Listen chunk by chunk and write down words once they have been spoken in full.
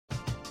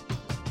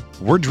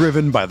We're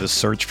driven by the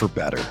search for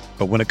better.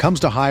 But when it comes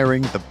to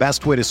hiring, the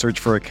best way to search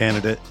for a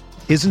candidate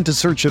isn't to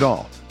search at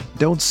all.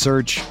 Don't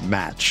search,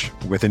 match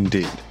with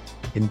Indeed.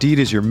 Indeed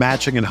is your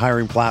matching and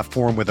hiring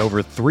platform with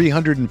over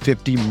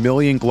 350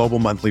 million global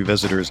monthly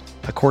visitors,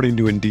 according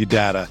to Indeed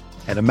data,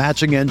 and a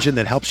matching engine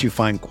that helps you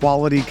find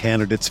quality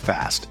candidates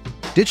fast.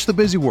 Ditch the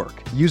busy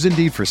work. Use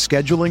Indeed for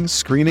scheduling,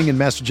 screening, and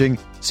messaging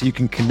so you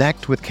can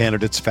connect with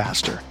candidates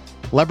faster.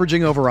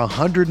 Leveraging over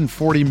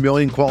 140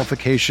 million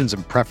qualifications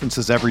and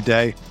preferences every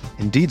day,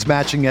 Indeed's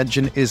matching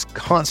engine is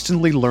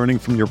constantly learning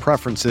from your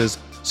preferences,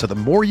 so the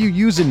more you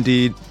use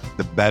Indeed,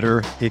 the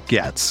better it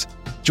gets.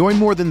 Join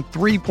more than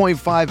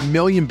 3.5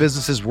 million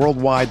businesses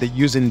worldwide that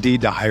use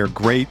Indeed to hire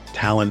great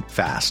talent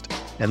fast.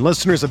 And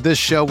listeners of this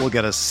show will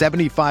get a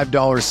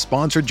 $75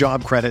 sponsored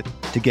job credit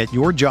to get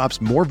your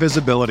jobs more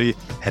visibility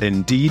at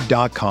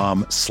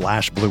Indeed.com/Blue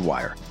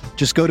Wire.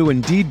 Just go to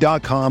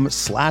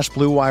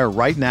Indeed.com/Blue Wire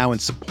right now and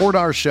support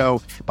our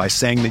show by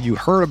saying that you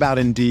heard about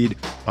Indeed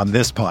on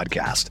this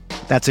podcast.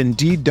 That's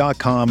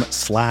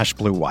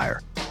Indeed.com/Blue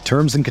Wire.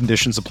 Terms and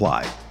conditions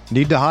apply.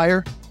 Need to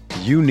hire?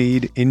 You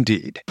need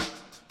Indeed.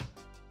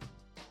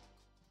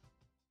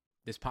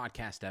 This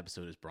podcast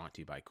episode is brought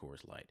to you by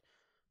Coors Light.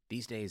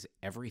 These days,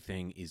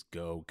 everything is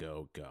go,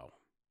 go, go.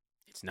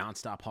 It's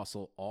nonstop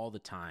hustle all the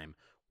time.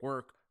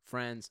 Work,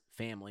 friends,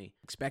 family,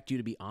 expect you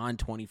to be on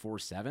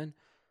 24/7.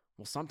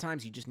 Well,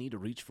 sometimes you just need to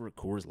reach for a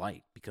Coors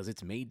Light because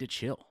it's made to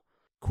chill.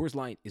 Coors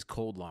Light is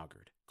cold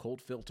lagered,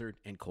 cold filtered,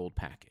 and cold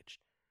packaged.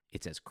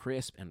 It's as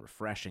crisp and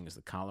refreshing as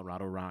the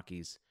Colorado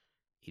Rockies.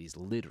 It is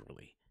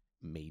literally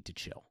made to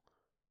chill.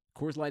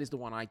 Coors Light is the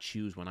one I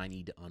choose when I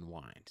need to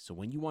unwind. So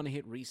when you want to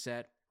hit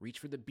reset, reach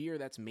for the beer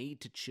that's made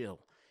to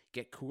chill.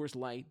 Get Coors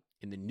Light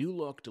in the new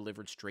look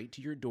delivered straight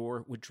to your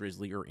door with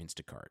Drizzly or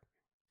Instacart.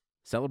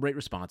 Celebrate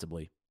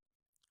responsibly.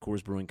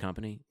 Coors Brewing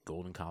Company,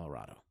 Golden,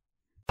 Colorado.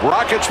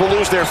 Rockets will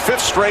lose their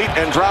fifth straight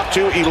and drop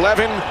to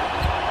 11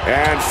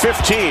 and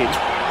 15.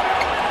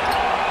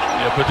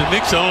 Yeah, but the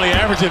Knicks are only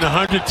averaging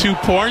 102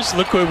 points.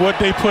 Look at what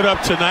they put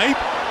up tonight.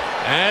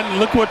 And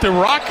look what the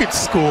Rockets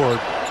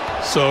scored.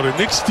 So the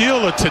Knicks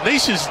steal a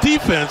tenacious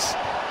defense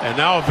and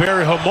now a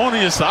very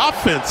harmonious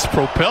offense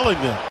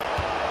propelling them.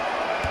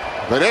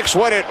 The Knicks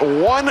win it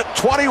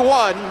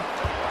 121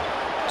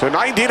 to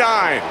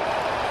 99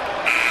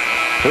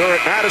 here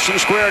at Madison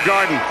Square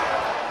Garden.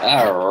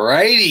 All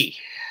righty.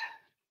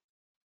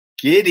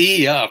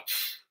 Giddy up.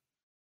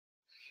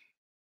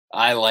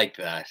 I like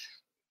that.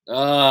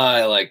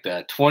 I like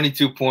that.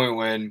 22-point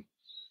win.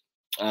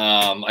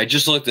 I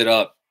just looked it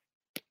up.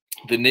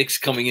 The Knicks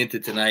coming into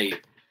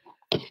tonight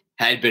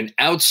had been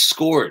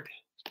outscored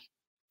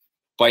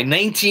by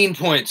 19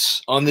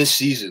 points on this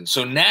season.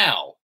 So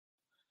now,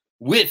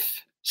 with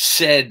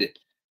said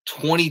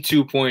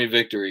 22-point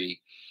victory,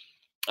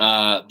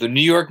 the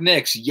New York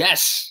Knicks,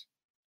 yes,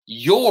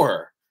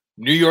 your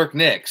New York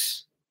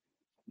Knicks,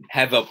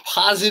 have a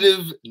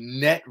positive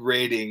net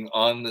rating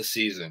on the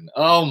season.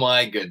 Oh,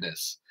 my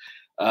goodness.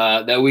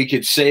 That we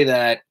could say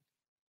that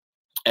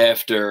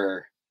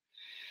after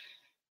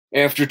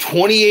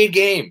 28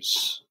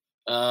 games.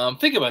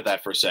 Think about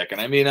that for a second.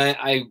 I mean,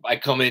 I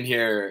come in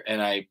here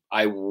and I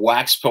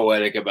wax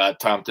poetic about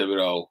Tom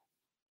Thibodeau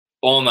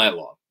all night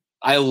long.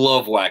 I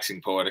love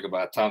waxing poetic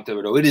about Tom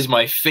Thibodeau. It is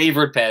my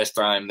favorite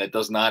pastime that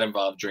does not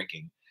involve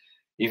drinking,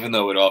 even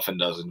though it often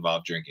does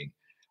involve drinking.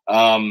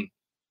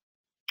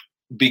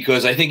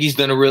 Because I think he's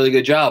done a really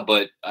good job,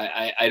 but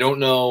I don't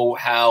know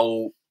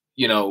how,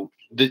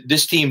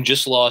 this team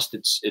just lost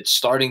its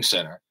starting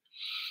center.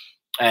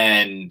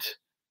 And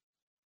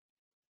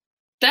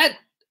that,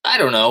 I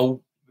don't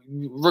know,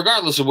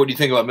 regardless of what you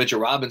think about Mitchell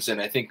Robinson,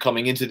 I think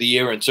coming into the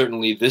year and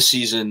certainly this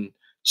season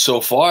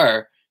so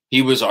far,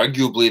 he was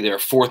arguably their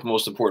fourth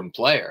most important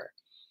player.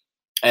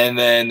 And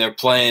then they're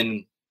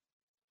playing,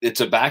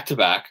 it's a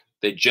back-to-back.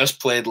 They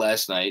just played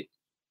last night.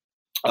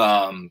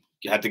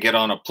 You had to get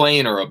on a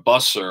plane or a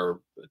bus or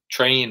a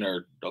train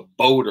or a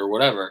boat or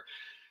whatever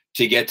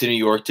to get to New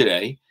York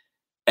today.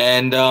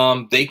 And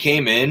they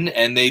came in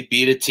and they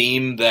beat a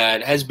team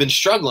that has been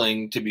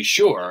struggling, to be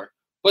sure,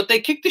 but they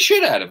kicked the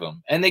shit out of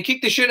them. And they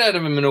kicked the shit out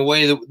of them in a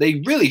way that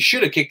they really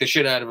should have kicked the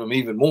shit out of them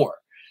even more.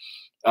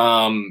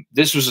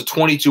 This was a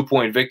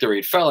 22-point victory.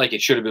 It felt like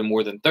it should have been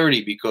more than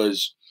 30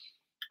 because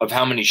of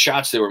how many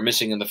shots they were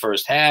missing in the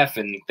first half,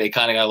 and they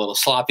kind of got a little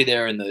sloppy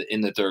there in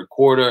the third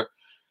quarter.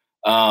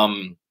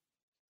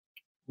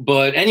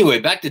 But anyway,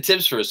 back to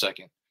Tibbs for a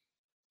second.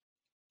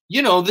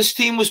 This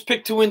team was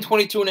picked to win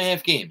 22 and a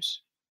half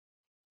games.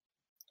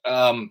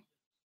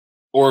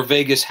 Or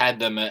Vegas had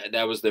them.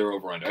 That was their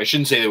over-under. I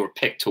shouldn't say they were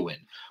picked to win.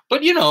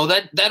 But,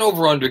 that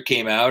over-under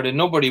came out, and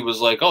nobody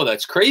was like, oh,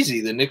 that's crazy.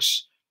 The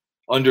Knicks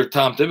under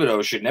Tom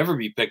Thibodeau should never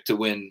be picked to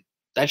win.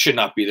 That should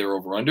not be their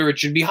over-under. It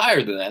should be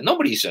higher than that.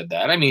 Nobody said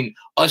that. I mean,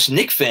 us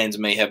Knicks fans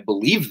may have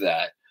believed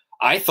that.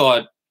 I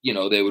thought,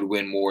 they would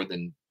win more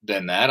than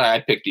that.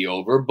 I picked the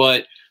over.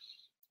 But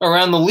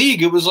around the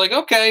league, it was like,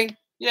 okay,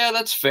 yeah,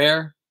 that's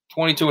fair.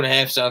 22 and a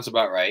half sounds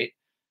about right.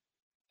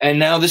 And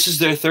now this is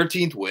their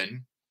 13th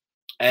win.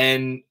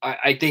 And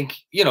I think,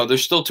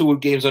 there's still 2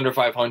 games under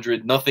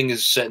 500. Nothing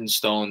is set in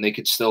stone. They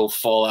could still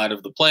fall out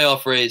of the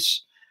playoff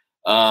race.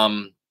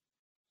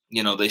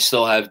 They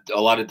still have a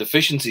lot of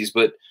deficiencies.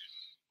 But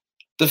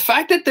the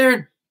fact that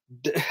they're,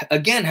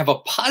 again, have a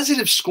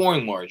positive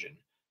scoring margin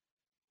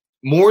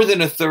more than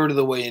a third of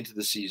the way into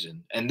the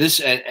season, and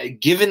this,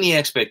 given the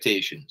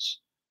expectations,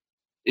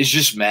 is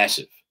just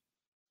massive.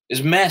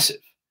 It's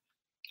massive.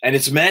 And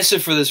it's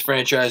massive for this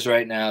franchise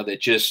right now that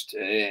just,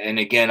 and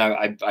again,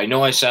 I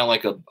know I sound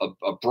like a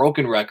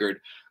broken record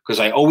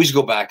because I always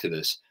go back to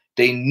this.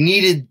 They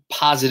needed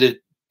positive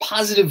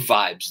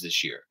vibes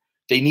this year.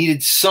 They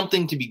needed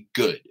something to be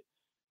good.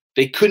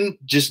 They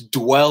couldn't just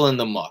dwell in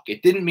the muck.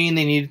 It didn't mean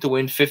they needed to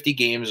win 50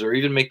 games or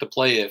even make the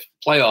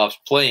playoffs,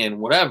 play-in,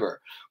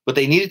 whatever. But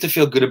they needed to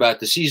feel good about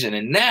the season.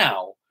 And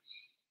now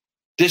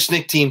this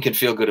Knicks team can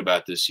feel good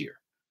about this year.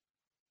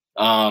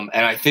 And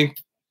I think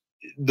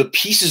the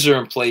pieces are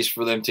in place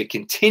for them to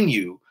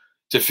continue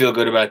to feel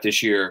good about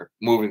this year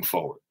moving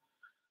forward.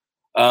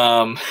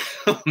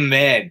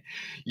 Man,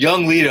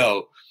 young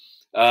Lito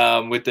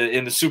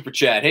in the super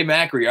chat. Hey,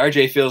 Macri,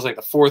 RJ feels like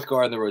the 4th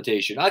guard in the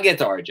rotation. I'll get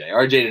to RJ.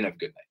 RJ didn't have a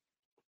good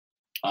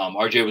night.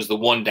 RJ was the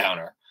one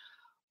downer.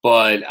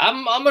 But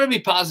I'm going to be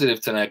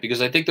positive tonight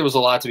because I think there was a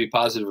lot to be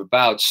positive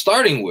about,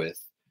 starting with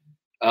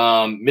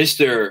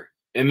Mr.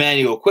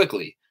 Immanuel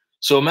Quickley.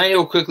 So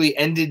Immanuel Quickley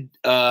ended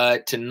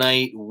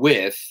tonight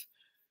with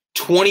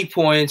 20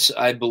 points,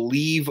 I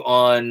believe,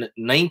 on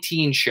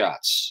 19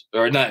 shots.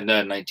 Or not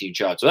 19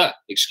 shots.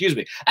 Excuse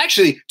me.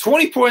 Actually,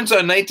 20 points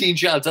on 19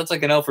 shots. That's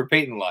like an Alfred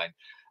Payton line.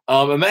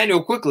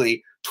 Immanuel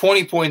Quickley,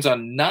 20 points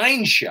on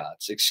 9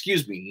 shots.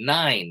 Excuse me,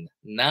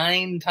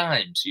 9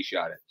 times he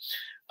shot it.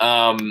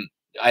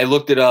 I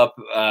looked it up.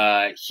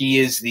 He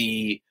is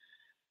the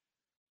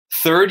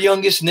 3rd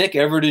youngest Knick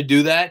ever to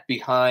do that,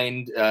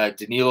 behind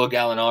Danilo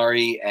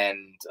Gallinari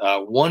and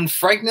one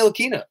Frank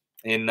Ntilikina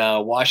in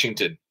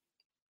Washington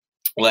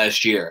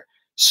last year.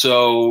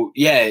 So,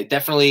 yeah,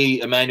 definitely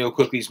Immanuel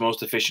Quickley's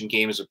most efficient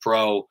game as a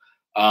pro.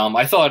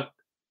 I thought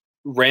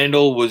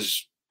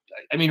Randall's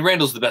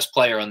the best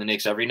player on the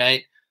Knicks every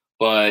night,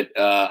 but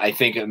I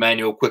think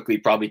Immanuel Quickley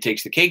probably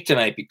takes the cake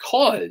tonight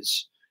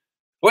because –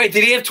 wait,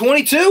 did he have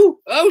 22?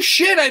 Oh,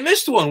 shit, I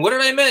missed one. What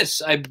did I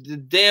miss? I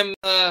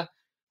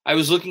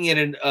was looking at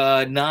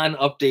a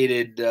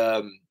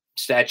non-updated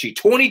stat sheet.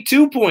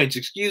 22 points,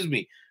 excuse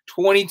me.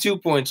 22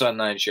 points on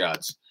 9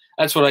 shots.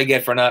 That's what I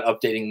get for not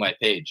updating my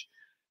page.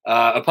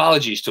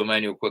 Apologies to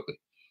Immanuel Quickley.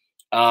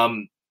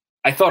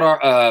 I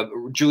thought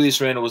Julius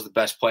Randle was the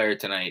best player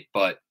tonight,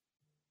 but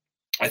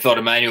I thought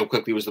Immanuel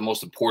Quickley was the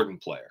most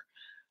important player.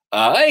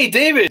 Hey,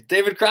 David.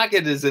 David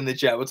Crockett is in the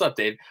chat. What's up,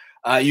 Dave?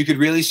 You could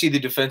really see the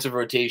defensive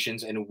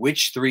rotations and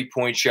which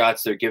 3-point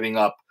shots they're giving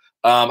up.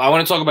 I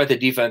want to talk about the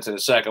defense in a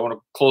sec. I want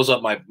to close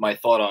up my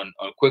thought on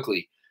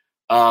Quickley.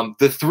 The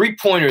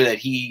 3-pointer that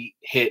he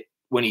hit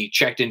when he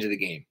checked into the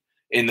game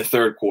in the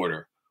 3rd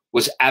quarter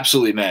was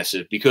absolutely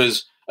massive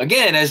because,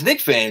 again, as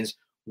Knicks fans,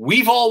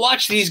 we've all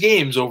watched these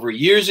games over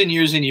years and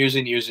years and years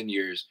and years and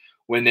years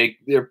when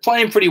they're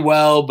playing pretty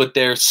well, but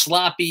they're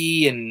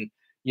sloppy and,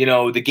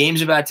 the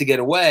game's about to get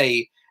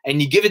away. And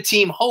you give a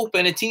team hope,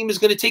 and a team is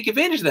going to take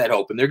advantage of that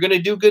hope, and they're going to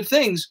do good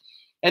things.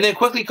 And then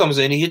Quickley comes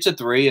in, he hits a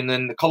 3, and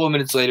then a couple of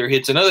minutes later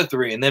hits another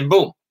 3, and then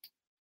boom,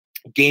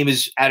 game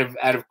is out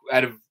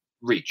of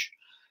reach.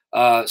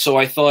 So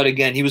I thought,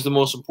 again, he was the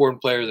most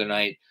important player of the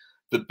night.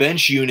 The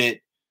bench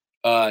unit,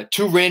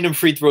 2 random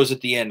free throws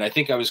at the end. I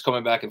think I was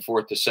coming back and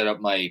forth to set up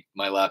my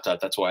laptop.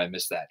 That's why I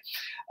missed that.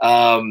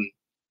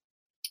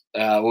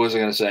 What was I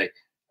going to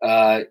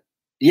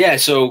say?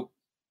 So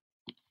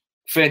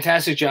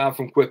fantastic job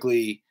from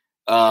Quickley.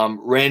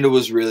 Randall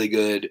was really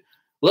good.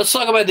 Let's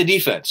talk about the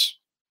defense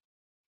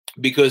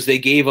because they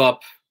gave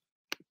up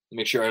 –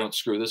 make sure I don't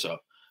screw this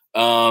up.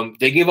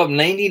 They gave up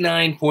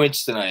 99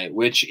 points tonight,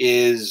 which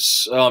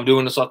is I'm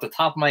doing this off the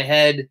top of my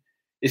head.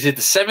 Is it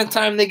the 7th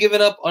time they've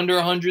given up under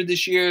 100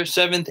 this year?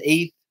 7th or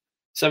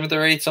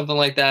 8th, something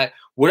like that.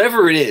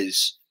 Whatever it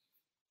is,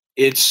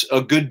 it's a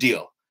good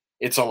deal.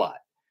 It's a lot.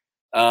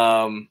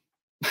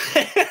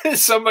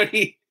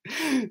 Somebody –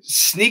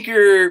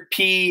 Sneaker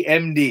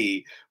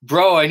PMD,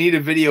 bro, I need a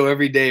video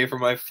every day for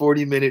my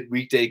 40-minute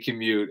weekday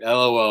commute.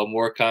 LOL,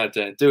 more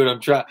content, dude.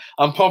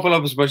 I'm pumping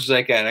up as much as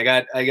I can. I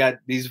got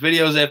these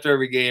videos after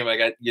every game.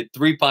 I get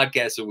 3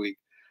 podcasts a week.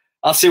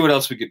 I'll see what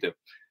else we could do.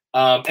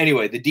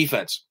 Anyway, the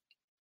defense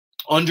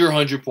under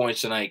 100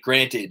 points tonight.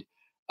 Granted,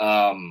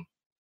 came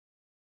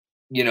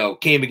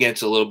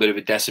against a little bit of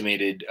a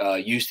decimated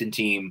Houston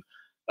team.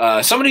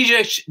 Somebody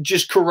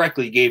just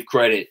correctly gave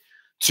credit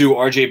to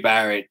RJ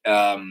Barrett.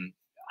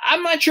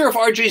 I'm not sure if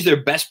RJ is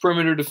their best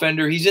perimeter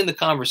defender. He's in the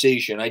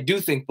conversation. I do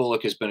think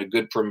Bullock has been a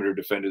good perimeter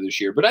defender this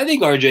year, but I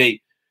think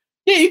RJ,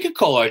 you could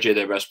call RJ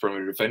their best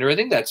perimeter defender. I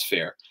think that's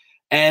fair.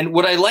 And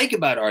what I like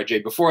about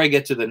RJ, before I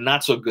get to the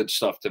not so good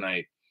stuff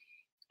tonight,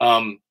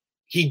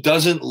 he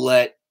doesn't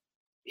let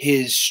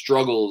his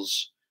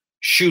struggles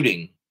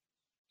shooting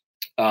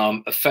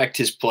affect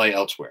his play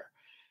elsewhere.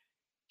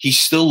 He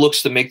still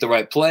looks to make the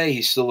right play.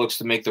 He still looks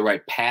to make the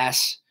right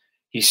pass.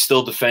 He's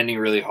still defending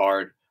really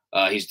hard.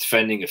 He's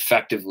defending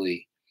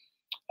effectively.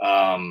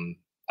 Bullock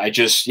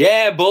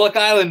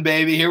Island,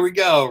 baby. Here we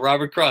go.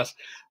 Robert Cross.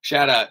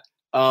 Shout out.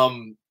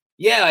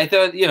 I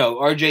thought,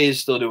 RJ is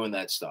still doing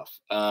that stuff.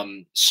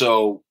 Let's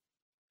talk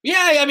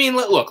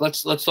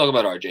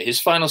about RJ. His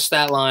final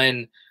stat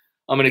line,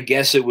 I'm going to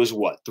guess it was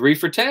what? 3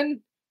 for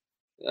 10?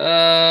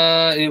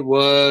 It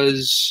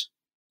was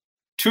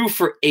 2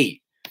 for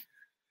 8.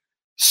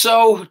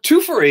 So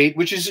 2 for 8,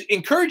 which is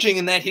encouraging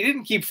in that he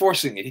didn't keep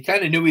forcing it. He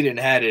kind of knew he didn't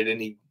have it,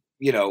 and he,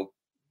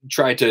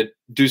 tried to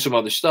do some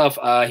other stuff.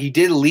 He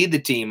did lead the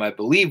team, I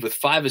believe, with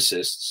 5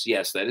 assists.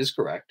 Yes, that is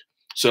correct.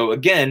 So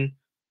again,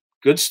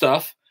 good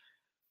stuff.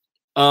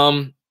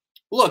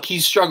 Look,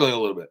 he's struggling a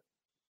little bit.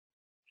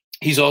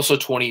 He's also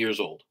 20 years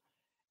old,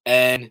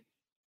 and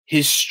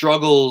his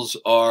struggles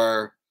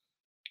are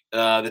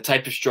the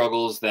type of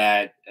struggles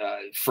that,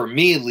 for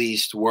me at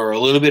least, were a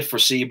little bit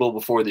foreseeable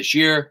before this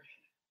year,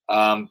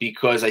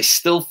 because I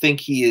still think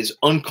he is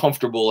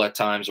uncomfortable at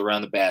times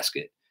around the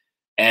basket.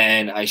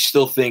 And I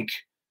still think,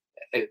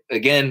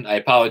 again, I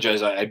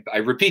apologize. I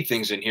repeat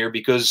things in here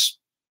because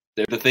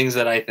they're the things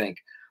that I think.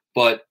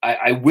 But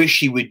I wish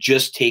he would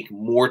just take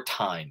more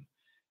time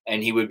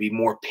and he would be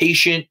more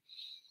patient.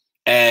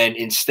 And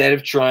instead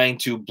of trying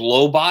to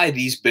blow by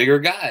these bigger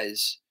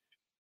guys,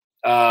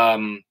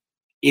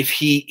 if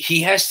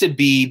he has to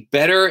be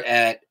better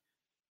at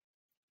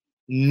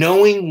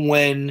knowing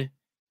when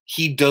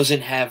he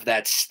doesn't have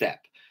that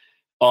step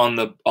on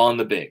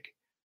the big.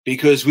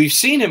 Because we've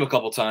seen him a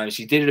couple times.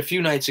 He did it a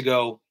few nights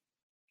ago,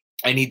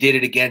 and he did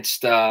it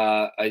against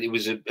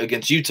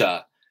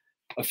Utah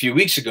a few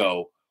weeks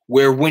ago,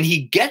 where when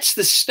he gets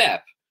the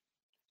step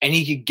and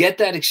he could get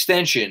that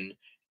extension,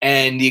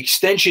 and the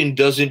extension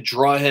doesn't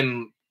draw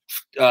him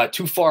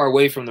too far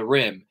away from the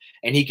rim,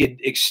 and he could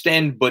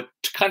extend but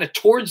kind of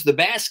towards the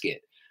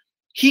basket,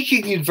 he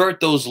can convert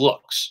those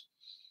looks.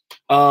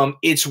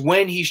 It's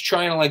when he's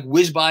trying to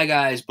whiz by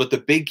guys, but the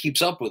big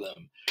keeps up with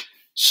him.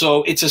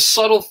 So it's a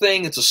subtle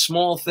thing. It's a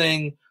small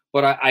thing,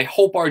 but I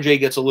hope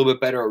RJ gets a little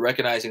bit better at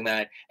recognizing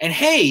that. And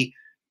hey,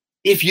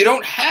 if you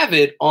don't have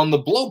it on the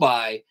blow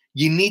by,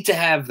 you need to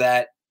have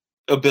that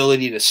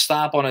ability to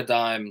stop on a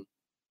dime,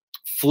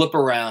 flip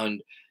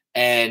around,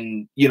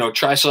 and,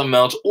 try something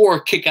else, or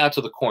kick out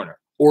to the corner,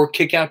 or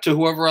kick out to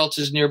whoever else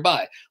is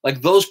nearby.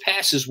 Those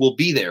passes will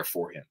be there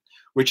for him,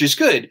 which is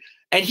good.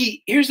 And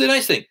here's the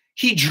nice thing.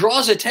 He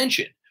draws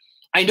attention.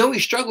 I know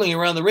he's struggling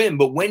around the rim,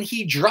 but when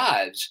he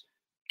drives,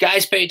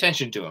 guys pay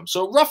attention to him.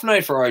 So rough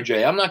night for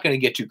RJ. I'm not going to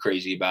get too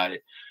crazy about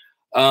it.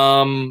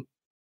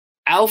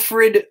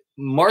 Alfred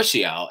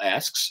Marcial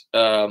asks,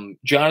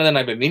 Jonathan,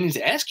 I've been meaning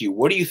to ask you,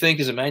 what do you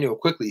think is Immanuel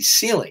Quickley's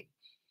ceiling?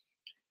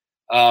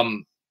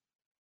 I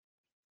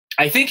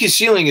think his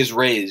ceiling is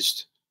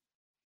raised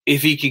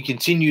if he can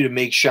continue to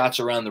make shots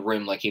around the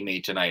rim like he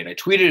made tonight. I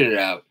tweeted it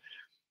out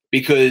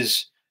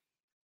because,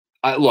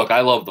 I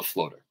love the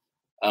floater.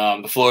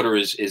 The floater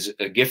is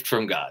a gift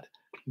from God.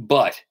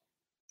 But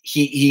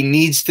he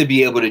needs to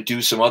be able to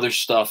do some other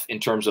stuff in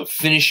terms of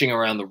finishing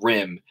around the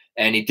rim.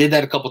 And he did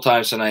that a couple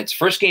times tonight. It's the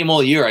first game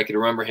all year I could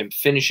remember him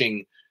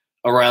finishing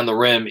around the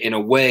rim in a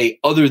way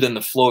other than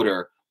the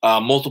floater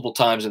multiple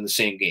times in the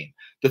same game.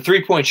 The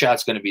 3-point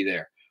shot's going to be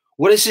there.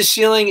 What is his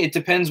ceiling? It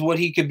depends what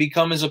he could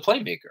become as a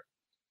playmaker.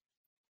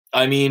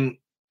 I mean,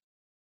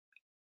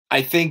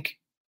 I think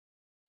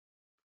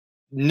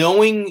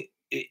knowing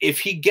if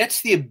he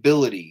gets the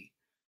ability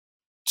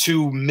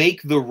to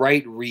make the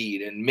right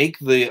read and make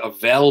the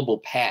available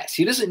pass.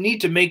 He doesn't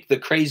need to make the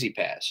crazy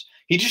pass.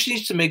 He just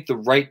needs to make the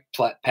right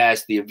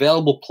pass, the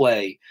available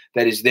play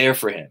that is there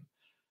for him.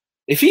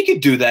 If he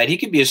could do that, he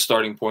could be a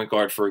starting point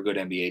guard for a good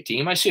NBA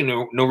team. I see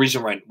no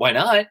reason why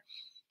not.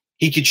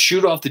 He could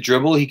shoot off the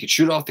dribble. He could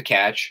shoot off the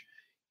catch.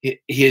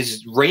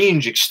 His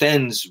range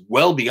extends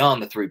well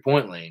beyond the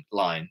 3-point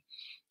line.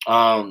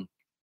 And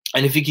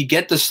if he could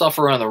get the stuff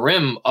around the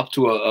rim up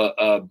to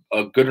a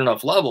good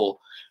enough level,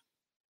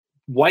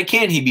 why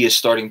can't he be a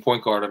starting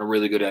point guard on a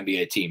really good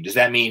NBA team? Does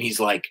that mean he's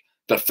like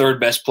the third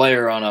best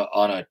player on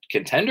a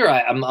contender?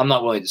 I'm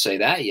not willing to say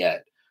that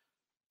yet,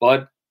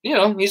 but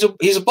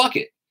he's a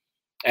bucket.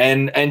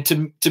 And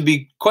to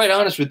be quite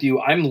honest with you,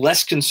 I'm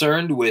less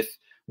concerned with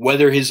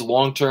whether his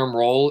long-term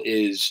role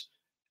is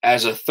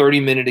as a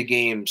 30-minute a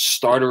game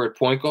starter at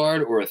point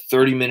guard or a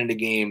 30-minute a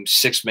game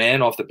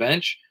 6-man off the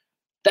bench.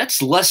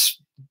 That's less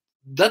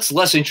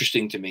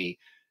interesting to me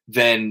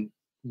than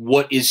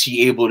what is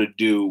he able to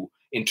do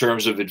in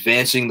terms of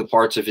advancing the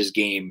parts of his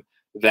game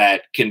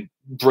that can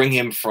bring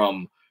him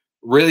from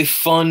really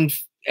fun,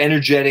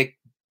 energetic,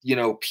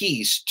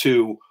 piece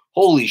to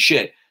holy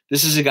shit,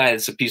 this is a guy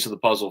that's a piece of the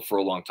puzzle for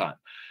a long time.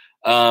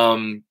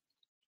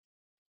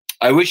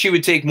 I wish he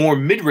would take more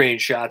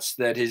mid-range shots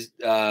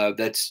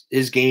that's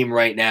his game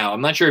right now. I'm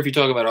not sure if you're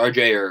talking about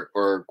RJ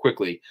or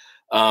Quickley.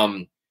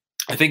 I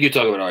think you're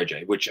talking about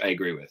RJ, which I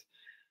agree with.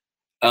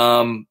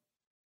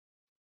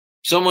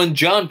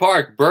 John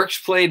Park,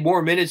 Burks played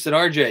more minutes than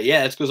RJ.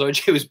 Yeah, that's because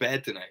RJ was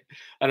bad tonight.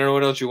 I don't know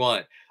what else you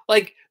want.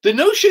 The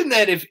notion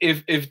that if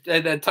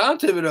Tom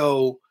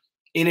Thibodeau,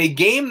 in a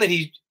game that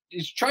he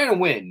is trying to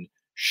win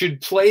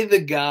should play the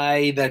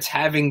guy that's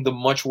having the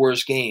much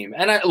worse game.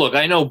 And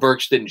I know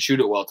Burks didn't shoot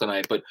it well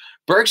tonight, but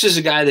Burks is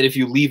a guy that if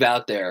you leave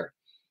out there,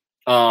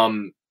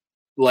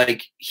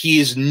 he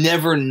is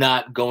never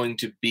not going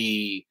to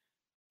be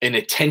an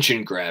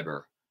attention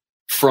grabber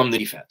from the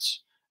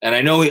defense. And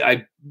I know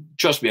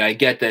trust me, I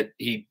get that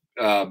he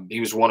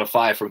was 1 of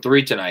 5 from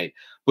 3 tonight,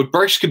 but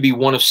Burks could be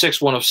 1 of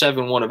 6, 1 of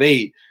 7, 1 of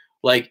 8.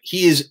 Like,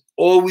 he is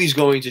always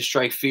going to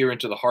strike fear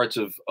into the hearts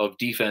of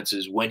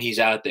defenses when he's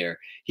out there.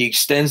 He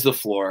extends the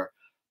floor.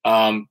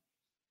 RJ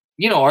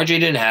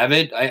didn't have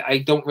it. I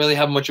don't really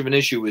have much of an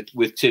issue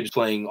with Tibbs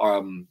playing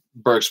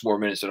Burks more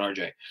minutes than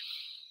RJ.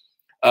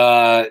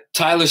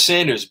 Tyler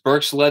Sanders,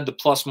 Burks led the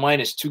plus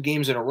minus 2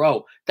 games in a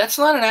row. That's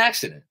not an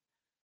accident.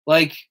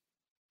 Like,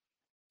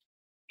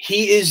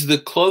 he is the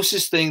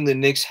closest thing the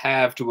Knicks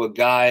have to a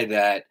guy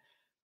that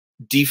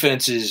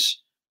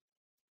defenses,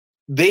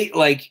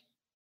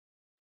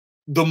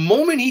 the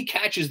moment he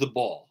catches the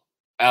ball,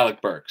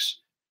 Alec Burks,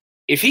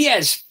 if he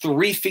has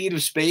 3 feet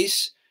of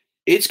space,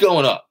 it's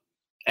going up.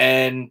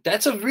 And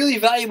that's a really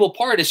valuable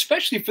part,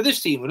 especially for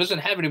this team who doesn't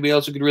have anybody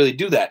else who could really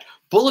do that.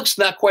 Bullock's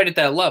not quite at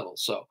that level.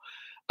 So,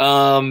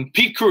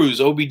 Pete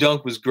Cruz, Obi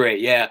dunk was great.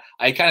 Yeah,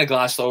 I kind of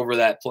glossed over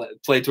that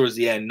play towards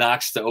the end.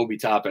 Knox to Obi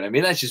Toppin. I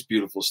mean, that's just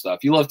beautiful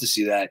stuff. You love to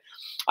see that.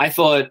 I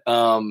thought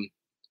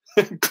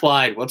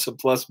Clyde, what's a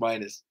plus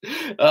minus?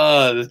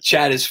 The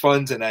chat is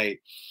fun tonight.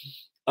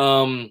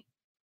 That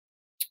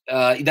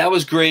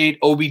was great.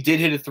 Obi did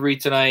hit a 3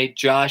 tonight.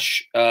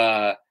 Josh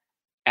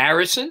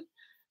Arison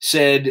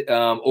said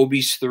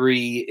Obi's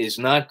 3 is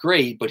not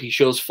great, but he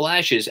shows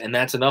flashes, and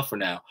that's enough for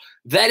now.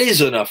 That is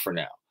enough for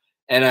now.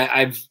 And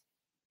I've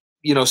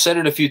said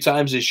it a few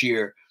times this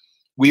year.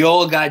 We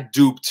all got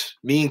duped,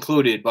 me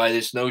included, by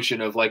this notion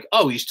of like,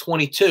 oh, he's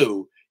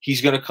 22.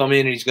 He's going to come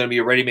in and he's going to be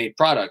a ready-made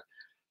product.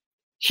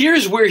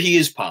 Here's where he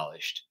is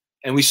polished.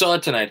 And we saw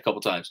it tonight a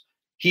couple times.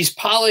 He's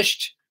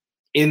polished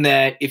in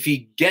that if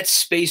he gets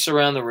space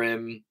around the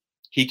rim,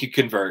 he could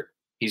convert.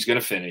 He's going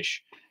to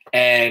finish.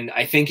 And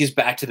I think his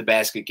back to the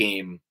basket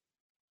game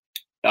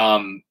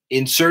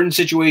in certain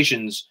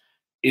situations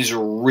is a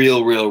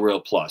real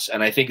plus.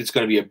 And I think it's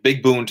going to be a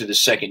big boon to the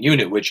second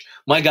unit, which,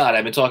 my God,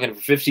 I've been talking for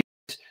 50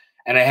 minutes,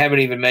 and I haven't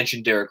even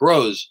mentioned Derrick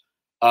Rose.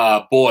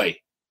 Boy.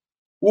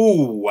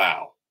 Ooh,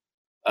 wow.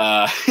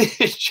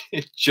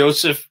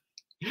 Joseph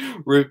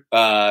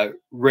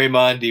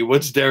Raimondi,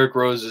 what's Derrick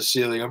Rose's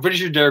ceiling? I'm pretty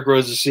sure Derrick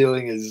Rose's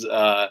ceiling is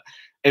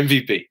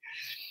MVP.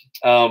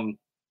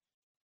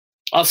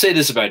 I'll say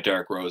this about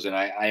Derrick Rose, and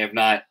I have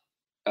not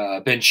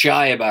been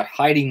shy about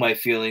hiding my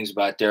feelings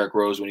about Derrick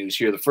Rose when he was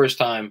here the first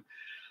time.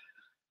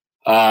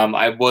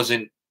 I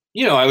wasn't,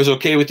 I was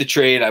okay with the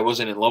trade. I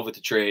wasn't in love with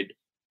the trade.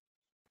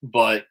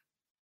 But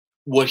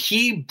what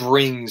he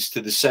brings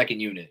to the second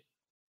unit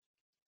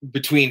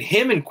between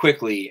him and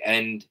Quickly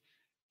and,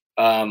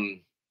 oh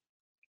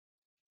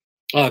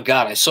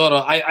God, I saw it.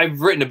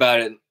 I've written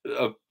about it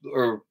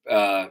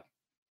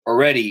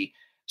already.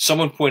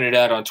 Someone pointed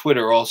out on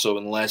Twitter also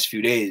in the last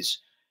few days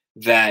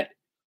that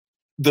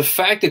the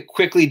fact that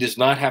Quickly does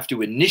not have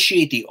to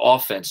initiate the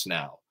offense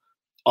now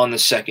on the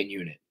second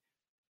unit.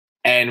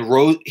 And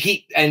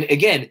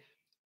again,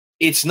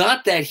 it's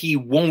not that he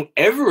won't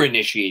ever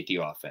initiate the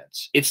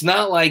offense. It's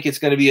not like it's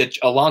going to be a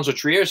Alonzo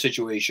Trier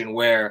situation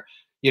where,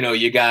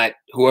 you got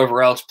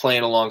whoever else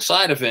playing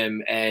alongside of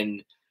him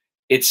and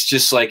it's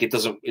just like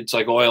it's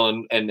like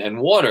oil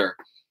and water.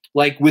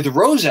 Like with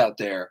Rose out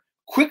there,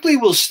 Quickly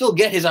will still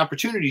get his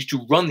opportunities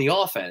to run the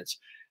offense.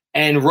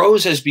 And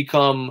Rose has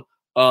become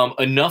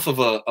enough of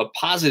a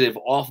positive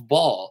off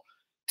ball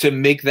to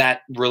make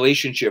that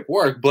relationship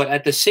work. But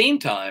at the same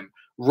time,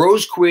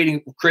 Rose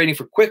creating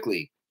for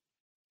Quickly,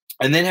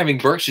 and then having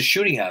Burks'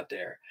 shooting out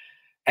there.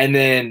 And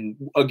then,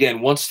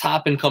 again, once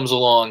Toppin comes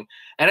along,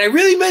 and I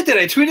really meant it.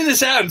 I tweeted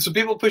this out, and some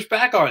people push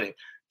back on it.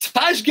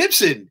 Taj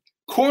Gibson,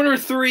 corner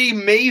 3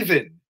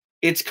 maven.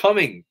 It's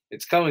coming.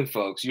 It's coming,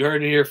 folks. You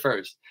heard it here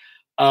first.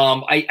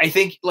 I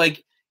think,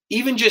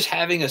 even just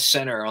having a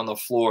center on the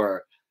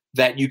floor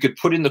that you could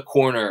put in the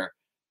corner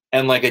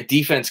and, a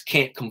defense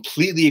can't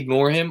completely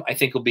ignore him, I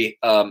think will be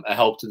a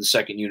help to the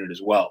second unit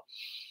as well.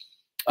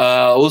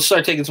 We'll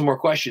start taking some more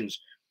questions.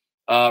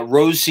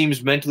 Rose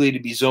seems mentally to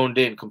be zoned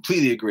in.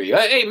 Completely agree.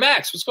 Hey,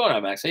 Max, what's going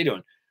on, Max? How you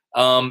doing?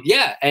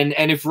 Yeah,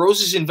 and if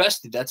Rose is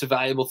invested, that's a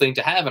valuable thing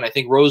to have, and I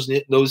think Rose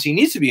knows he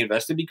needs to be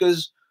invested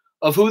because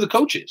of who the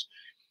coach is.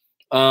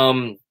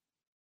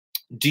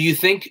 Do you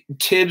think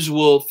Tibbs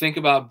will think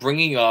about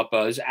bringing up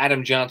is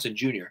Adam Johnson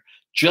Jr.,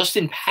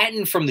 Justin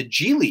Patton from the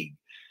G League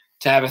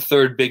to have a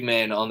third big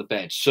man on the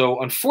bench?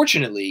 So,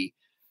 unfortunately,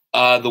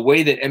 the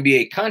way that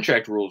NBA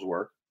contract rules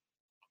work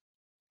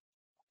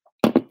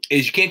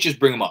is you can't just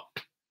bring them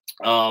up.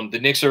 The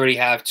Knicks already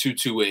have two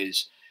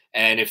ways.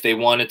 And if they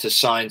wanted to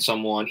sign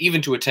someone,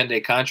 even to a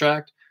 10-day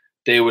contract,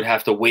 they would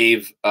have to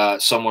waive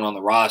someone on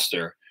the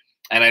roster.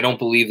 And I don't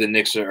believe the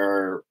Knicks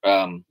are,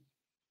 I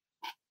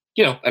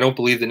don't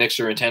believe the Knicks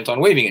are intent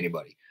on waiving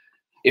anybody.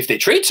 If they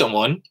trade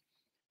someone,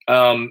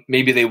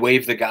 maybe they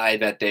waive the guy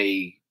that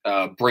they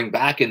bring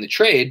back in the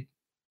trade,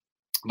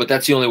 But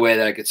that's the only way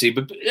that I could see.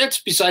 But that's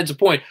besides the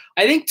point.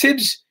 I think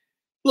Tibbs,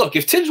 look,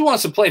 if Tibbs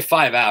wants to play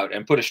 5 out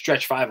and put a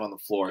stretch 5 on the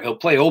floor, he'll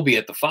play Obi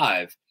at the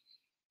 5,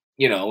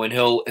 and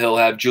he'll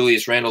have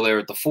Julius Randle there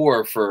at the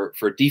 4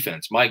 for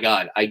defense. My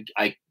God,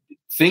 I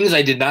things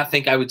I did not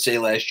think I would say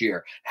last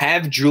year.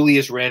 Have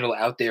Julius Randle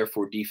out there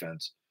for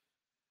defense.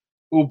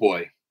 Oh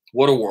boy,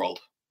 what a world.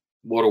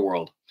 What a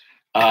world.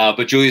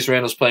 But Julius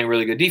Randle's playing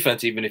really good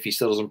defense, even if he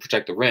still doesn't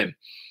protect the rim.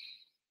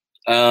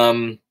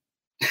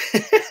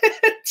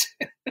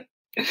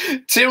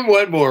 Tim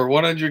Wetmore,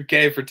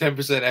 $100K for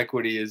 10%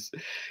 equity is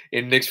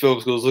in Knicks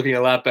Film School is looking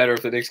a lot better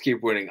if the Knicks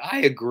keep winning. I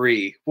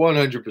agree,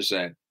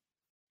 100%.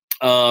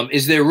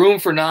 Is there room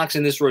for Knox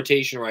in this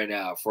rotation right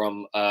now?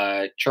 From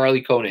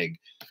Charlie Koenig.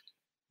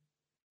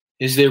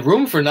 Is there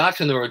room for Knox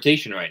in the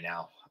rotation right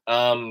now?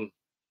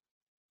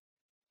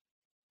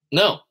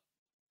 No.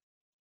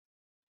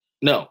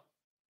 No.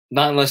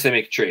 Not unless they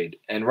make a trade.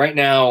 And right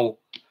now,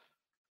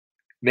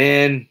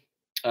 man,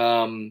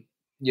 we're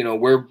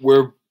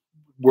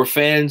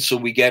fans, so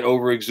we get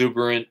over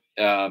exuberant.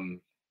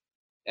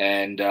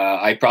 And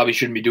I probably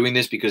shouldn't be doing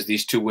this because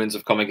these 2 wins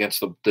have come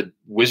against the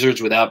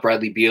Wizards without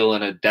Bradley Beal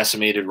and a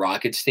decimated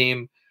Rockets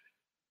team.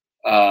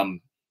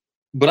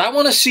 But I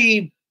want to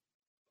see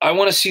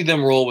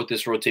them roll with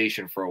this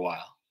rotation for a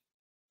while.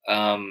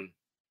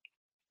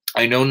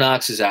 I know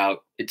Knox is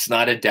out. It's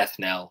not a death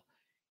knell.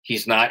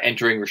 He's not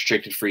entering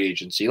restricted free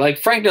agency. Like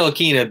Frank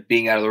Ntilikina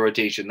being out of the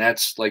rotation,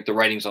 that's like the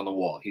writing's on the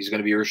wall. He's going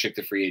to be a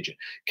restricted free agent.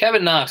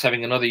 Kevin Knox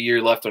having another year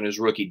left on his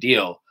rookie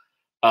deal.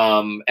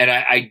 And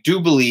I do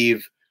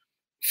believe,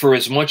 for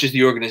as much as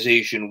the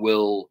organization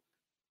will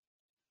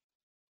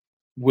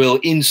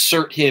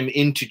insert him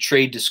into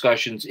trade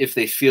discussions if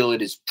they feel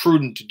it is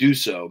prudent to do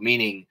so,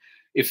 meaning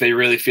if they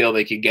really feel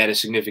they could get a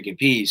significant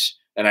piece,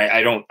 and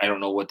I don't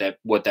know what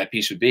that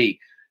piece would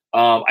be.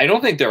 I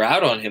don't think they're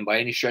out on him by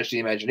any stretch of the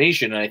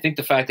imagination, and I think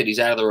the fact that he's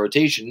out of the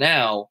rotation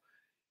now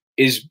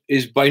is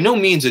by no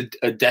means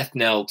a death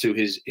knell to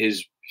his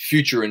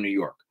future in New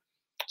York.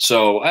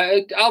 So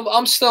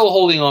I'm still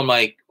holding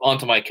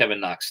onto my Kevin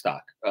Knox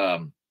stock.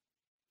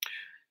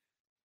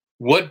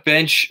 What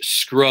bench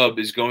scrub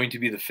is going to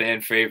be the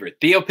fan favorite?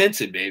 Theo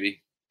Pinson,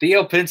 baby.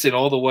 Theo Pinson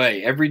all the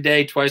way, every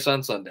day, twice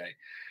on Sunday.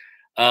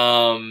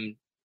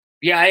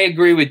 Yeah, I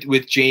agree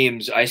with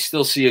James. I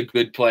still see a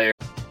good player.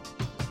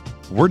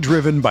 We're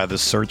driven by the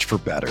search for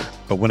better.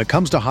 But when it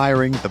comes to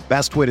hiring, the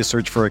best way to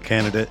search for a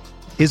candidate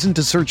isn't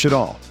to search at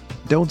all.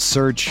 Don't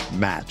search,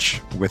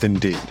 match with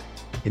Indeed.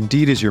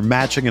 Indeed is your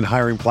matching and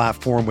hiring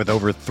platform with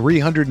over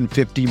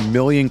 350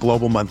 million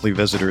global monthly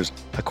visitors,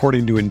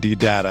 according to Indeed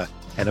data,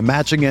 and a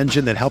matching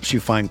engine that helps you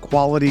find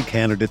quality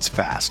candidates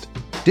fast.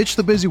 Ditch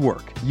the busy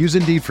work. Use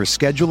Indeed for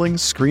scheduling,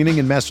 screening,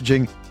 and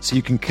messaging so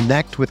you can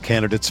connect with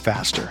candidates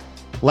faster.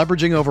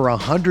 Leveraging over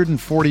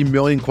 140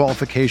 million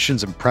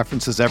qualifications and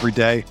preferences every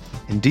day,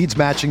 Indeed's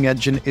matching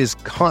engine is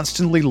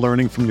constantly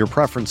learning from your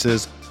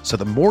preferences, so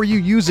the more you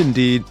use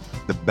Indeed,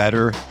 the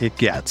better it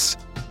gets.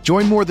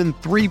 Join more than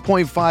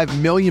 3.5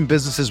 million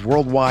businesses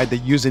worldwide that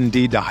use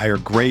Indeed to hire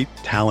great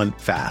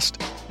talent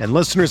fast. And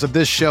listeners of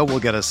this show will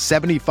get a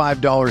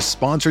 $75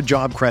 sponsored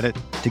job credit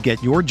to get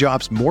your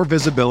jobs more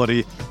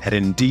visibility at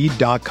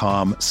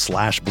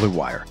Indeed.com/Blue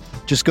Wire.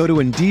 Just go to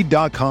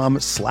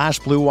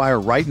Indeed.com/Blue Wire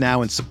right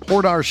now and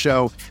support our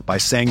show by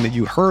saying that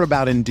you heard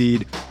about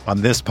Indeed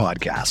on this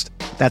podcast.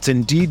 That's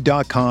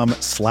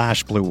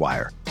Indeed.com/Blue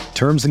Wire.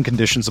 Terms and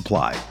conditions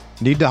apply.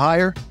 Need to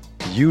hire?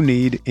 You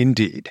need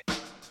Indeed.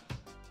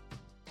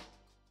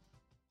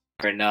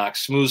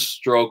 Knox, smooth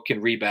stroke,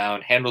 can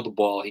rebound, handle the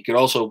ball. He could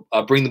also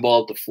bring the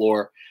ball up the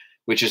floor,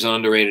 which is an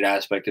underrated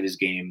aspect of his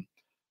game.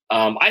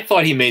 I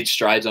thought he made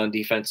strides on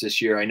defense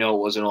this year. I know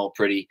it wasn't all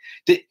pretty.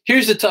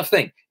 Here's the tough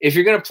thing. If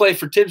you're going to play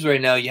for Tibbs right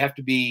now, you have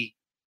to be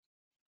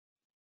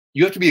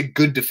a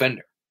good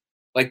defender.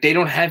 Like, they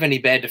don't have any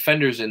bad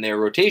defenders in their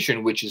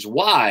rotation, which is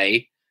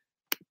why,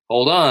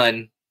 hold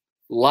on,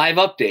 live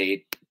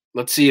update.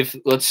 Let's see if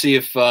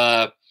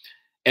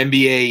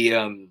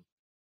NBA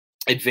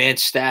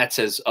Advanced Stats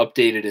has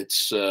updated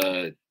its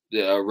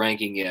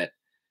ranking yet.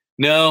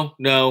 No,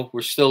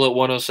 we're still at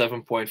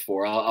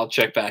 107.4. I'll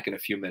check back in a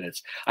few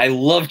minutes. I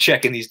love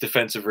checking these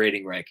defensive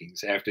rating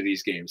rankings after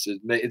these games.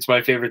 It's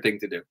my favorite thing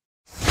to do.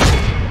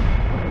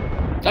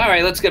 All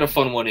right, let's get a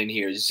fun one in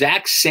here.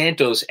 Zach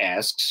Santos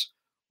asks,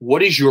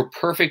 what is your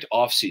perfect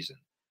offseason?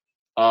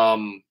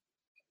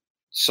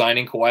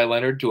 Signing Kawhi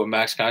Leonard to a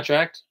max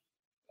contract.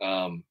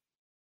 That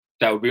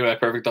would be my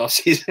perfect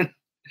offseason.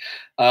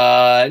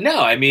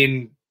 No, I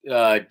mean,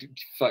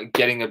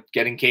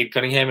 getting Cade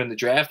Cunningham in the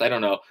draft. I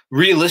don't know.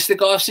 Realistic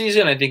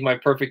offseason, I think my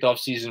perfect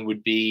offseason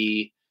would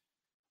be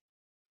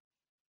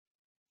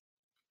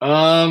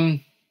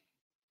I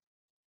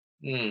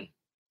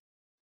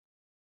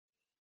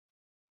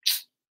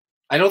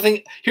don't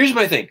think here's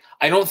my thing.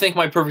 I don't think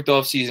my perfect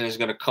offseason is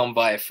going to come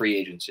via free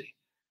agency,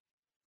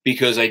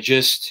 because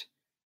it's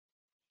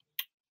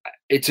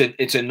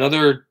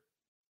another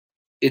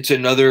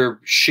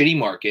shitty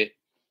market.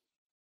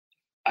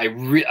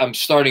 I'm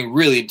starting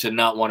really to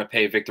not want to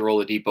pay Victor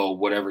Oladipo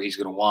whatever he's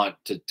going to want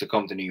to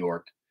come to New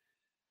York.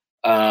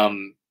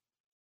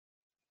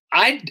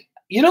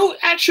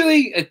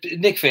 Actually,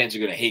 Knick fans are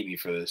going to hate me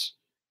for this.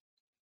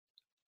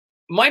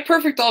 My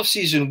perfect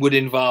offseason would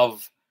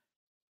involve,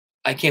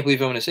 I can't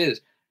believe I'm going to say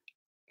this.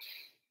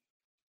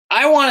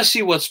 I want to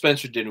see what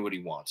Spencer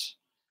Dinwiddie wants.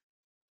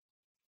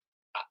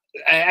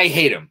 I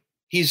hate him.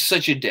 He's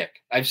such a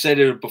dick. I've said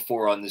it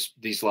before on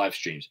these live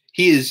streams.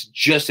 He is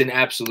just an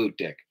absolute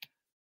dick.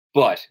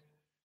 But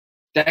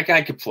that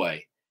guy could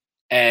play,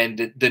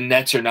 and the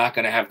Nets are not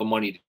going to have the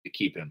money to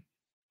keep him.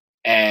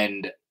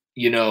 And,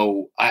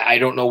 I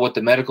don't know what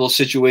the medical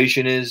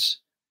situation is,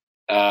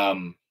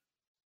 but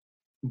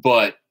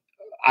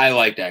I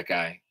like that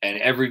guy. And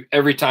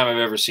every time I've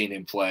ever seen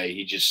him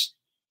play,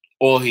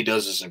 all he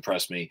does is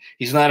impress me.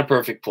 He's not a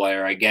perfect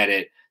player. I get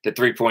it. The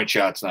 3-point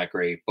shot's not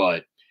great,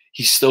 but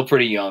he's still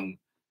pretty young.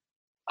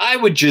 I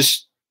would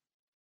just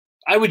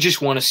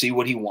want to see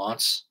what he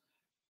wants.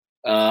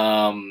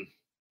 Somebody's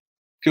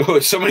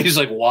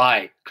like,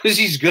 why? Because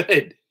he's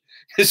good.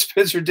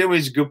 Spencer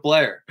Dinwiddie's a good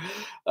player.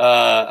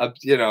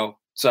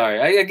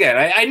 Sorry.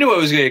 I knew I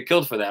was going to get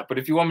killed for that, but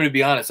if you want me to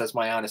be honest, that's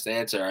my honest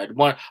answer. I'd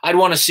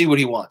want to see what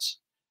he wants.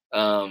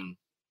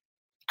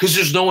 Because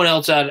there's no one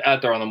else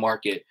out there on the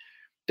market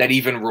that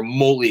even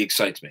remotely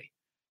excites me.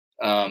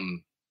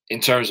 In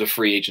terms of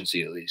free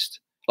agency, at least.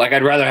 Like,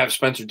 I'd rather have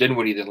Spencer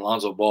Dinwiddie than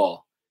Lonzo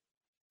Ball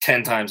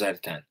 10 times out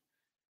of 10.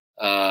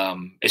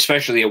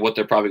 Especially at what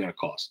they're probably going to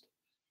cost.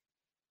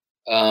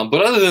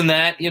 But other than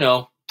that,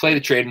 play the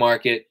trade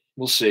market.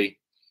 We'll see.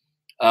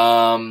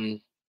 Art,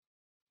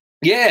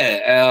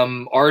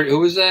 who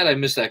was that? I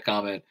missed that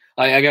comment.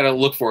 I got to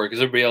look for it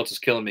because everybody else is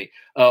killing me.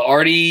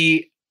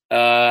 Artie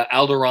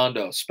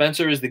Alderondo.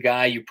 Spencer is the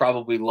guy you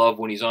probably love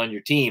when he's on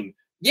your team.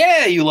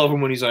 Yeah, you love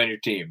him when he's on your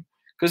team.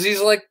 Because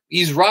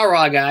he's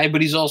rah-rah guy,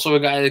 but he's also a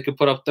guy that could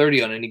put up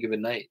 30 on any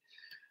given night.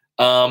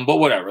 But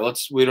whatever.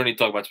 We don't need to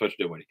talk about Spencer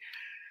Dinwiddie.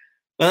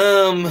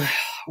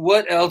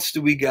 What else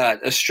do we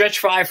got? A stretch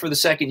 5 for the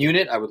second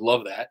unit. I would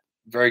love that.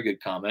 Very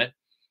good comment.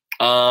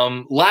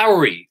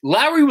 Lowry.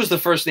 Lowry was the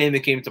first name that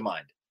came to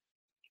mind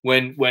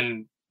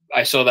when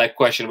I saw that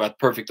question about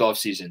perfect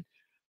offseason.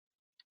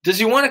 Does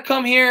he want to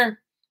come here?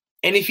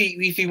 And if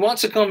he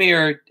wants to come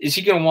here, is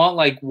he going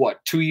to want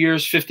 2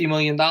 years, $50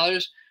 million?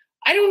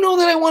 I don't know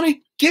that I want to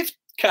give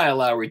Kyle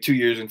Lowry 2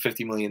 years and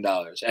 $50 million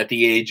at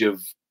the age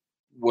of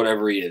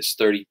whatever he is,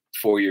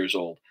 34 years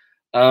old.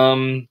 For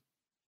 1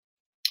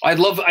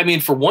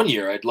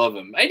 year, I'd love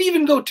him. I'd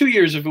even go 2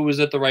 years if it was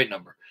at the right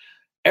number.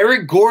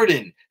 Eric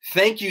Gordon.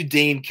 Thank you,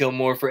 Dane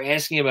Kilmore, for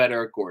asking about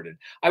Eric Gordon.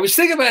 I was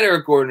thinking about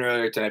Eric Gordon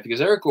earlier tonight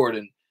because Eric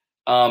Gordon,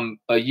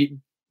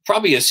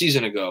 probably a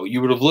season ago,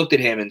 you would have looked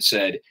at him and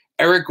said,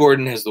 Eric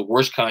Gordon has the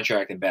worst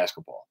contract in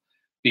basketball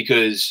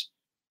because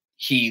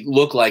he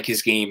looked like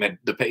his game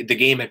the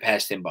game had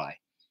passed him by.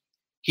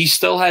 He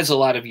still has a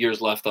lot of years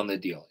left on the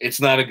deal.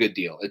 It's not a good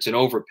deal. It's an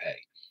overpay.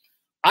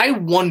 I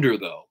wonder,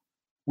 though,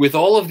 with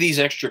all of these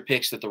extra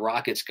picks that the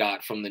Rockets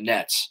got from the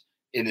Nets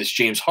in this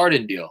James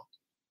Harden deal,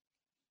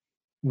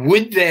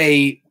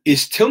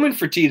 is Tillman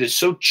Fertitta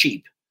so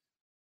cheap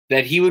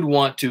that he would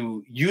want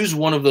to use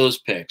one of those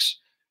picks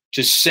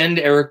to send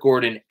Eric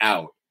Gordon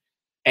out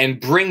and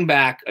bring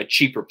back a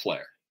cheaper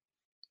player?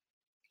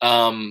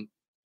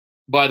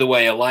 By the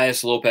way,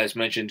 Elias Lopez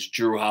mentions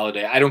Drew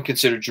Holiday. I don't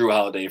consider Drew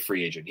Holiday a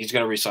free agent. He's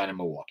going to re-sign in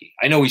Milwaukee.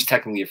 I know he's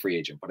technically a free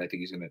agent, but I think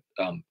he's going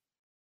to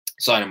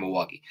sign in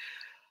Milwaukee.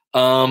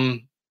 I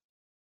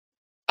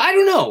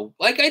don't know.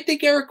 I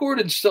think Eric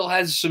Gordon still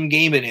has some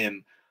game in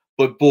him,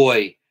 but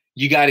boy,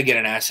 you got to get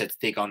an asset to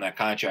take on that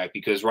contract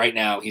because right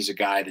now he's a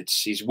guy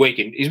he's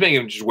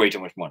making just way too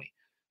much money.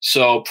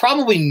 So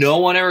probably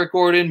no on Eric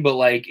Gordon, but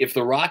if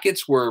the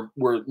Rockets were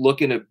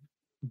looking to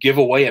give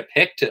away a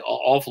pick to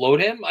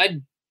offload him,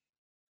 I'd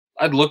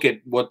look at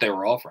what they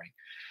were offering.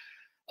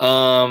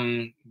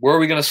 Where are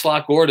we going to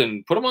slot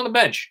Gordon? Put him on the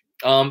bench.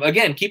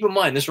 Again, keep in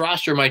mind, this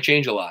roster might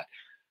change a lot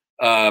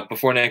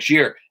before next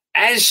year.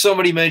 As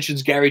somebody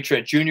mentions Gary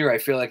Trent Jr., I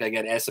feel like I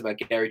get asked about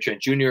Gary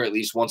Trent Jr. at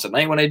least once a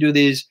night when I do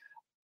these.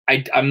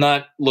 I'm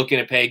not looking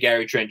to pay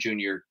Gary Trent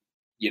Jr.,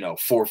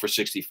 4 for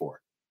 64,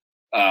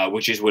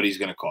 which is what he's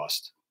going to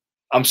cost.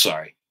 I'm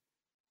sorry.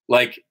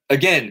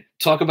 Again,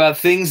 talk about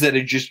things that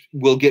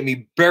will get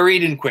me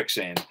buried in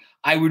quicksand.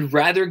 I would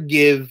rather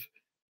give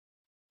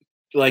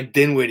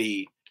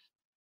Dinwiddie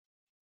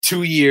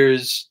 2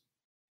 years,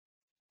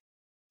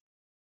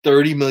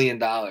 $30 million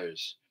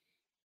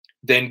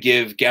than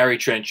give Gary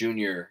Trent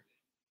Jr.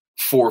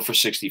 4 for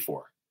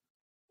 64,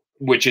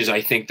 which is,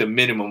 I think, the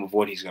minimum of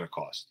what he's going to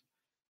cost.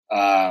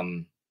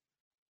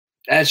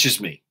 That's just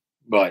me.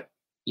 But,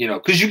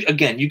 because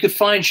you could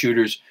find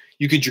shooters.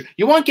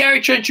 You want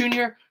Gary Trent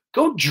Jr.?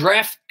 Go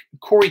draft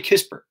Corey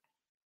Kispert.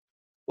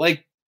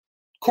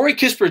 Corey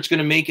Kispert's going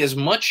to make as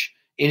much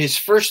in his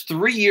first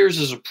 3 years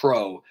as a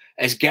pro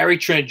as Gary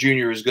Trent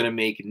Jr. is going to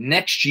make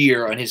next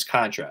year on his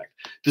contract.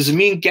 Does it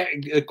mean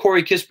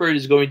Corey Kispert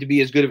is going to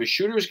be as good of a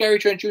shooter as Gary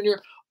Trent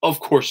Jr.? Of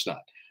course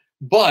not.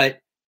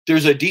 But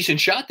there's a decent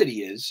shot that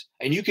he is,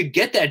 and you could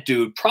get that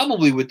dude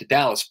probably with the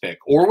Dallas pick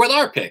or with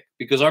our pick,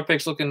 because our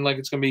pick's looking like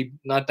it's going to be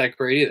not that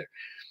great either.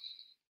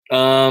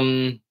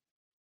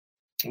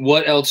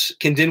 What else?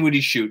 Can Dinwiddie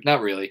shoot?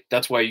 Not really.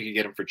 That's why you can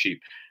get him for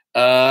cheap.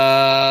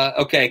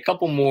 Okay, a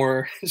couple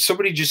more.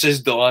 Somebody just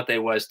says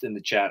Delonte West in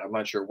the chat. I'm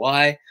not sure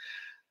why.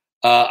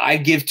 I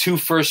give 2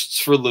 firsts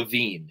for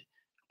LaVine.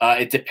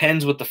 It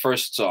depends what the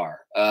firsts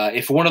are.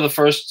 If one of the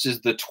firsts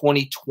is the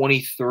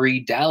 2023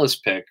 Dallas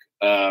pick,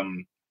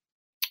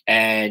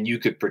 and you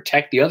could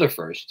protect the other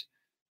first,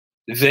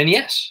 then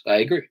yes, I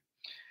agree.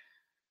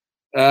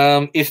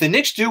 If the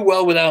Knicks do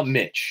well without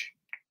Mitch,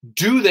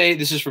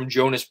 this is from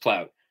Jonas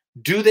Plout,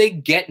 do they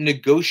get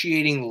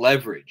negotiating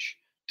leverage?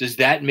 Does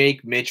that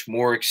make Mitch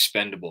more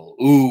expendable?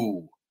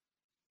 Ooh.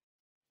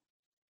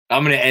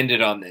 I'm going to end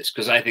it on this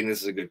because I think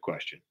this is a good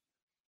question.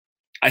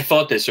 I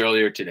thought this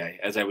earlier today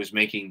as I was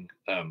making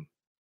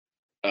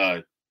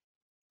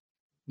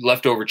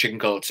leftover chicken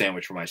cutlet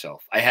sandwich for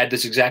myself. I had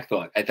this exact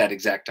thought at that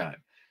exact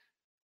time.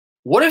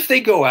 What if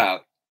they go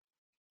out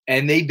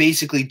and they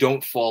basically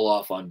don't fall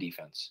off on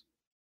defense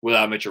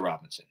without Mitchell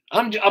Robinson?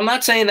 I'm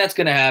not saying that's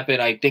going to happen.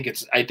 I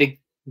think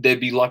they'd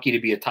be lucky to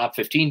be a top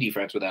 15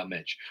 defense without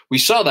Mitch. We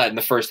saw that in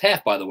the first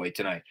half, by the way,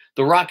 tonight.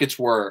 The Rockets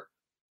were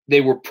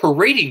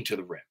parading to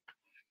the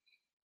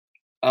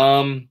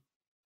rim.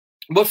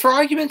 But for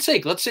argument's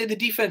sake, let's say the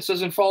defense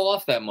doesn't fall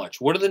off that much.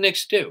 What do the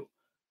Knicks do?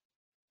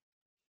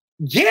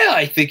 Yeah,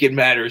 I think it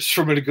matters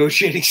from a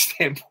negotiating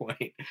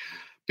standpoint.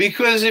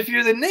 Because if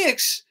you're the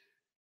Knicks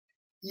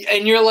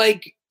and you're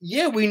like,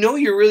 yeah, we know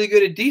you're really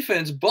good at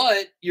defense,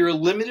 but you're a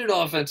limited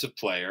offensive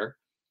player.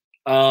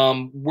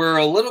 We're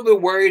a little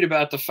bit worried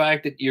about the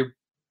fact that you're,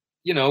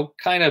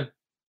 kind of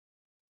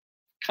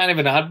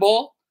an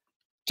oddball,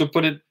 to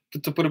put it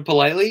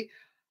politely.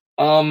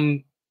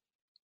 And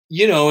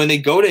they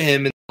go to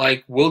him and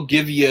like, we'll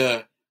give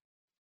you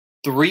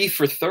 3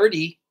 for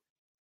 30,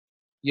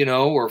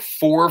 or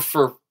 4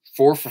 for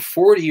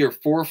 40 or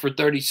 4 for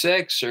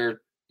 36,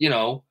 or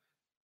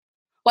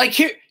like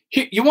here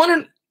you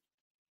want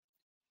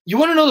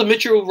to know the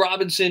Mitchell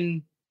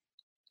Robinson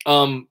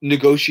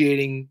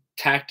negotiating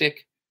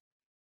tactic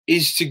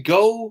is to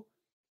go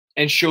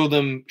and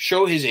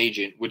show his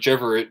agent,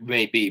 whichever it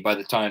may be, by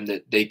the time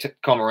that they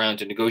come around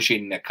to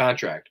negotiating that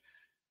contract,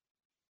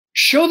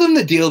 show them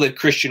the deal that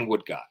Christian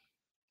Wood got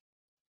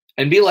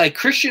and be like,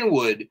 Christian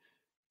Wood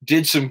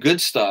did some good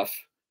stuff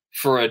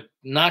for a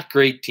not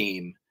great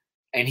team,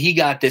 and he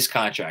got this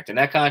contract. And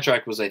that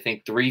contract was, I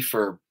think, 3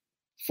 for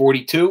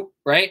 42,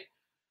 right?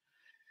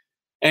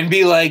 And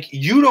be like,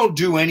 you don't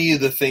do any of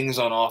the things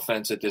on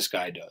offense that this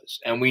guy does.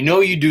 And we know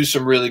you do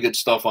some really good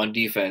stuff on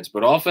defense,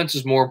 but offense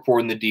is more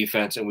important than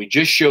defense, and we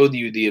just showed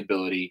you the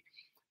ability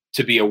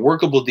to be a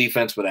workable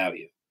defense without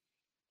you.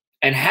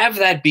 And have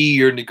that be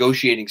your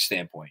negotiating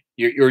standpoint,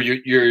 your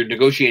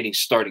negotiating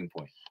starting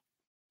point.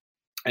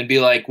 And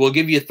be like, we'll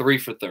give you 3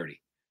 for 30.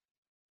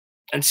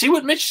 And see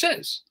what Mitch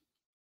says.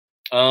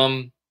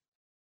 That's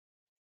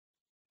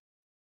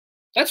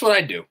what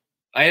I do.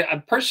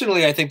 I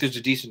personally, I think there's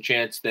a decent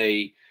chance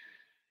they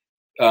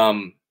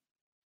don't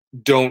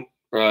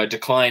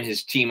decline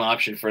his team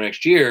option for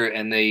next year,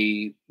 and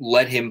they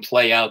let him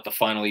play out the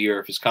final year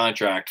of his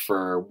contract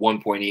for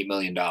 $1.8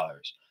 million.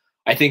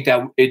 I think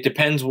that it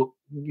depends.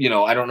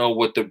 I don't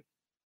know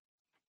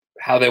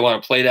how they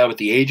want to play that with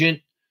the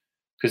agent,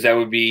 because that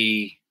would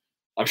be,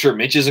 I'm sure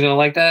Mitch isn't going to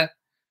like that.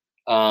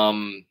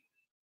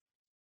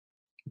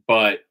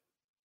 But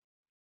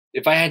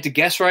if I had to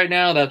guess right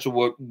now, that's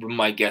what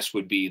my guess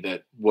would be,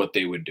 that what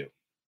they would do.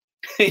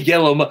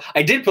 Yellow.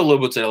 I did put a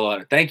little mozzarella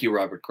on it. Thank you,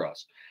 Robert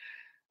Cross.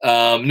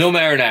 No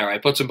marinara. I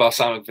put some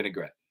balsamic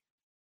vinaigrette.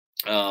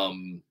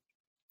 4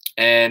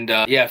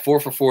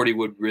 for 40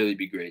 would really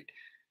be great.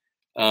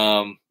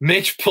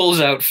 Mitch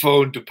pulls out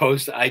phone to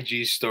post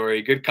IG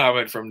story. Good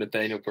comment from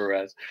Nathaniel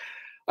Perez.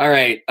 All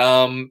right.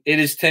 It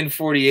is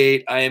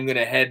 10:48. I am going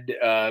to head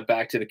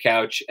back to the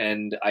couch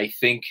and I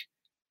think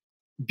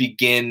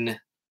begin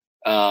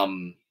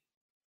the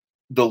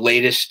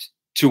latest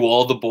To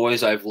All the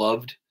Boys I've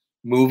Loved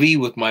movie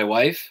with my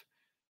wife,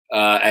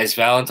 as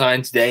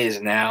Valentine's Day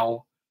is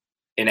now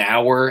an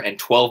hour and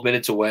 12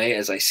 minutes away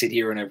as I sit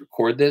here and I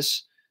record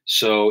this.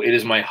 So it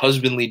is my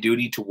husbandly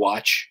duty to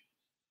watch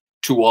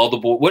To All the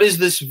Boys. What is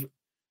this?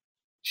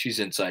 She's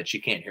inside. She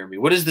can't hear me.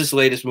 What is this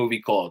latest movie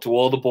called? To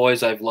All the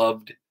Boys I've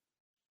Loved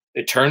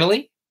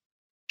Eternally?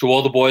 To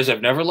All the Boys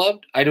I've Never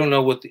Loved? I don't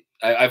know what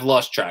I've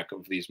lost track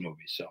of these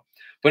movies.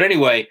 But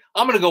anyway,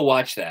 I'm going to go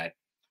watch that,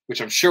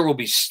 which I'm sure will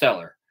be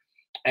stellar.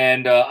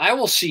 And I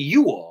will see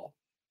you all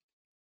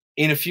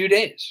in a few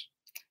days.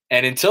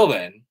 And until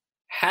then,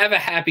 have a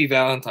happy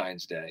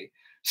Valentine's Day.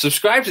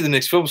 Subscribe to the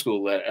Knicks Film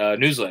School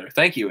newsletter.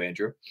 Thank you,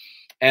 Andrew.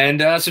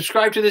 And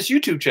subscribe to this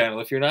YouTube channel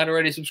if you're not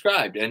already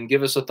subscribed. And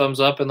give us a thumbs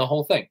up and the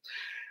whole thing.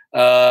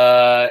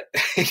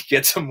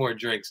 Get some more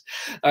drinks.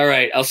 All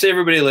right. I'll see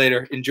everybody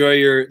later. Enjoy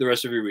the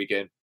rest of your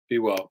weekend. Be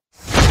well.